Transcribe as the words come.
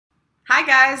Hi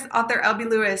guys, Author L.B.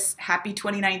 Lewis. Happy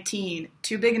 2019.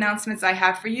 Two big announcements I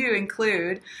have for you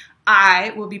include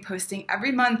I will be posting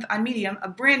every month on Medium a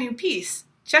brand new piece.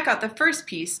 Check out the first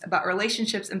piece about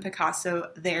relationships in Picasso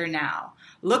there now.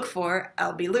 Look for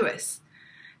L.B. Lewis.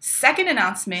 Second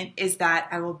announcement is that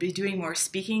I will be doing more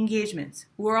speaking engagements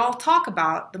where I'll talk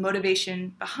about the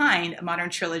motivation behind A Modern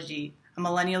Trilogy, a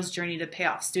millennial's journey to pay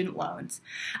off student loans.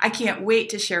 I can't wait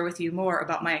to share with you more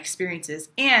about my experiences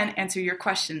and answer your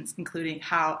questions, including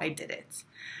how I did it.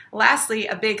 Lastly,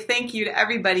 a big thank you to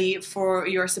everybody for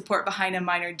your support behind A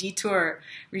Minor Detour.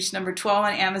 Reached number 12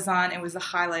 on Amazon and was the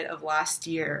highlight of last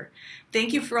year.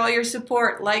 Thank you for all your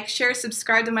support. Like, share,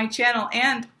 subscribe to my channel,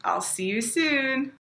 and I'll see you soon.